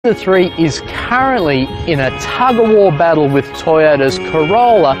Mazda 3 is currently in a tug-of-war battle with Toyota's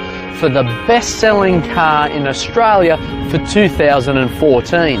Corolla for the best-selling car in Australia for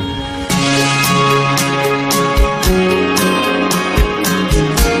 2014.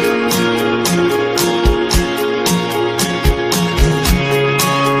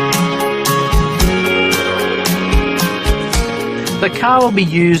 The car will be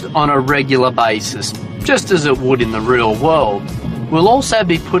used on a regular basis, just as it would in the real world. We'll also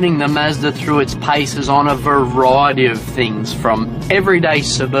be putting the Mazda through its paces on a variety of things, from everyday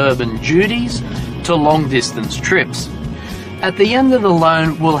suburban duties to long-distance trips. At the end of the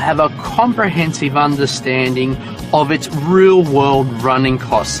loan, we'll have a comprehensive understanding of its real-world running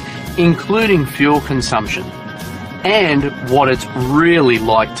costs, including fuel consumption, and what it's really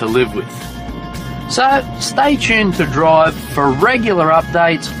like to live with. So stay tuned to Drive for regular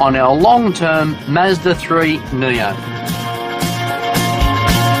updates on our long-term Mazda 3 Neo.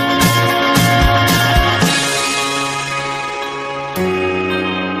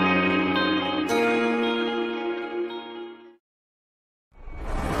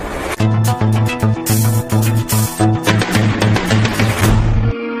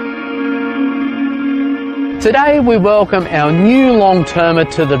 Today we welcome our new long-termer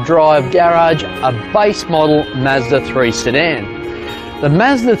to the Drive garage, a base model Mazda 3 sedan. The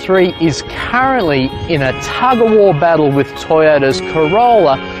Mazda 3 is currently in a tug-of-war battle with Toyota's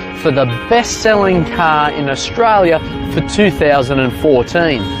Corolla for the best-selling car in Australia for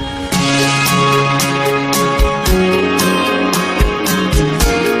 2014.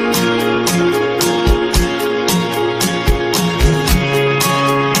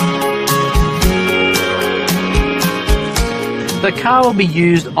 The car will be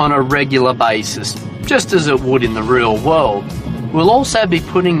used on a regular basis, just as it would in the real world. We'll also be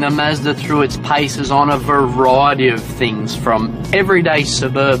putting the Mazda through its paces on a variety of things, from everyday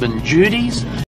suburban duties